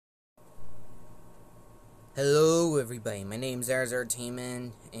Hello everybody, my name's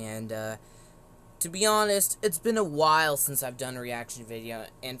Entertainment, and to be honest, it's been a while since I've done a reaction video,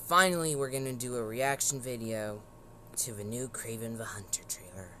 and finally we're gonna do a reaction video to the new Kraven the Hunter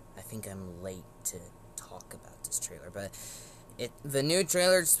trailer. I think I'm late to talk about this trailer, but the new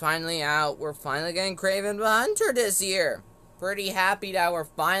trailer's finally out. We're finally getting Kraven the Hunter this year. Pretty happy that we're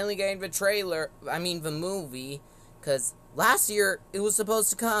finally getting the movie, because last year it was supposed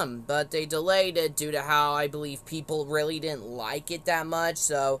to come, but they delayed it due to how I believe people really didn't like it that much,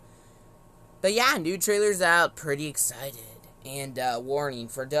 but yeah, new trailer's out, pretty excited. And warning,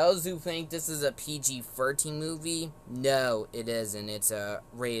 for those who think this is a PG-13 movie, no, it isn't. It's a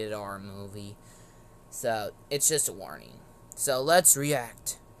rated R movie. So, it's just a warning. So, let's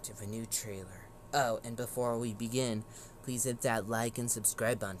react to the new trailer. Oh, and before we begin, please hit that like and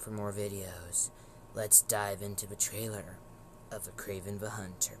subscribe button for more videos. Let's dive into the trailer of the Kraven the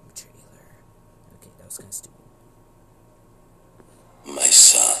Hunter trailer. Okay, that was kind of stupid. My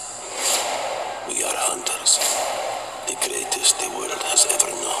son, we are hunters, the greatest the world has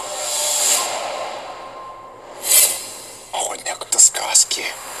ever known. Охотник до сказки.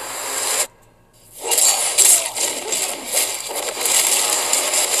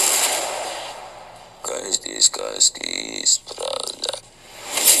 Каждой сказки есть правда.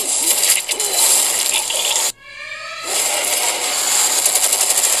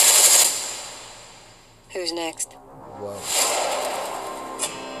 Who's next? Whoa.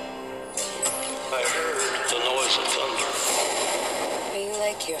 I heard the noise of thunder. Are you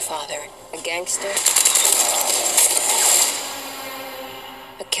like your father? A gangster?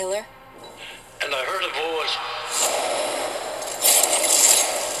 A killer? And I heard a voice.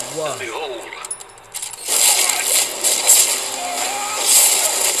 Whoa. And behold,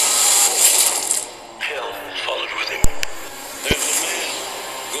 hell followed with him. There's a man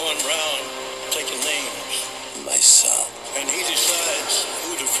going round taking names. My son. And he decides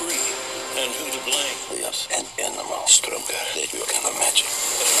who to free and who to blame. Yes, an animal stronger than you can imagine.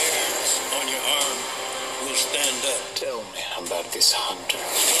 The hairs on your arm will stand up. Tell me about this hunter.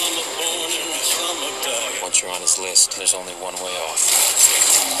 Some are born and some are died. Once you're on his list, there's only one way off.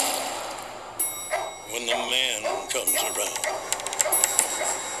 When the man comes around.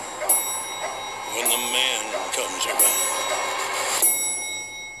 When the man comes around.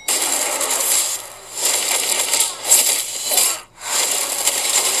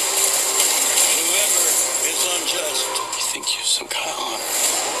 Whoever is unjust. You think you're some kind of honor?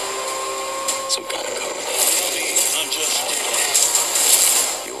 Some kind of code? Will be unjust.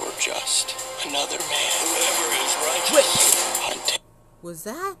 You're just another man. Whoever is righteous. Hunting. Was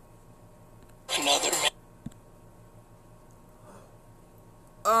that? Another man.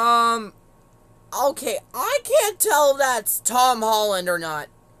 Okay, I can't tell if that's Tom Holland or not.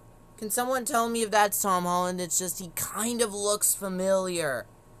 Can someone tell me if that's Tom Holland? It's just he kind of looks familiar.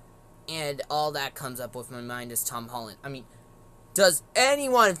 And all that comes up with my mind is Tom Holland. I mean, does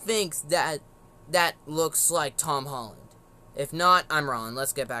anyone think that looks like Tom Holland? If not, I'm wrong.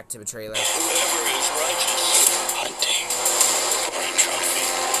 Let's get back to the trailer. Whoever is righteous, hunting for a trophy.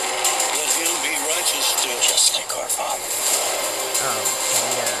 Let him be righteous still, just like our Father. Oh,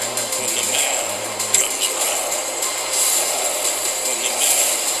 yeah, I know. When the man comes around. When the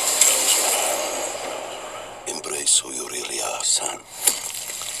man comes around. Embrace who you really are, son.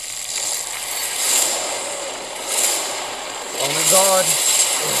 Oh my God.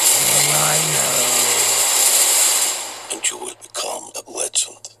 It's Rhino. And you will become a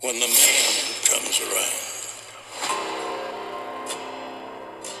legend. When the man comes around.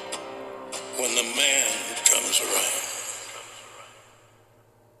 When the man comes around.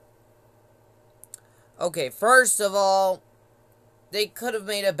 Okay, first of all, they could have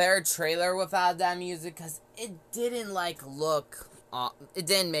made a better trailer without that music, because it didn't, it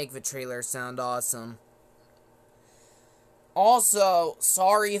didn't make the trailer sound awesome. Also,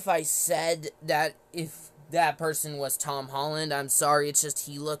 sorry if I said that if that person was Tom Holland. I'm sorry, it's just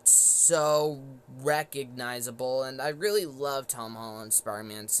he looked so recognizable, and I really love Tom Holland's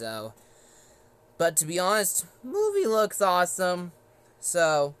Spider-Man, so. But to be honest, movie looks awesome,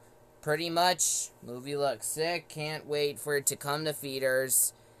 so. Pretty much, movie looks sick. Can't wait for it to come to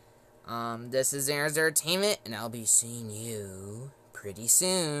theaters. This is Aaron's Entertainment, and I'll be seeing you pretty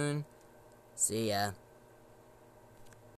soon. See ya.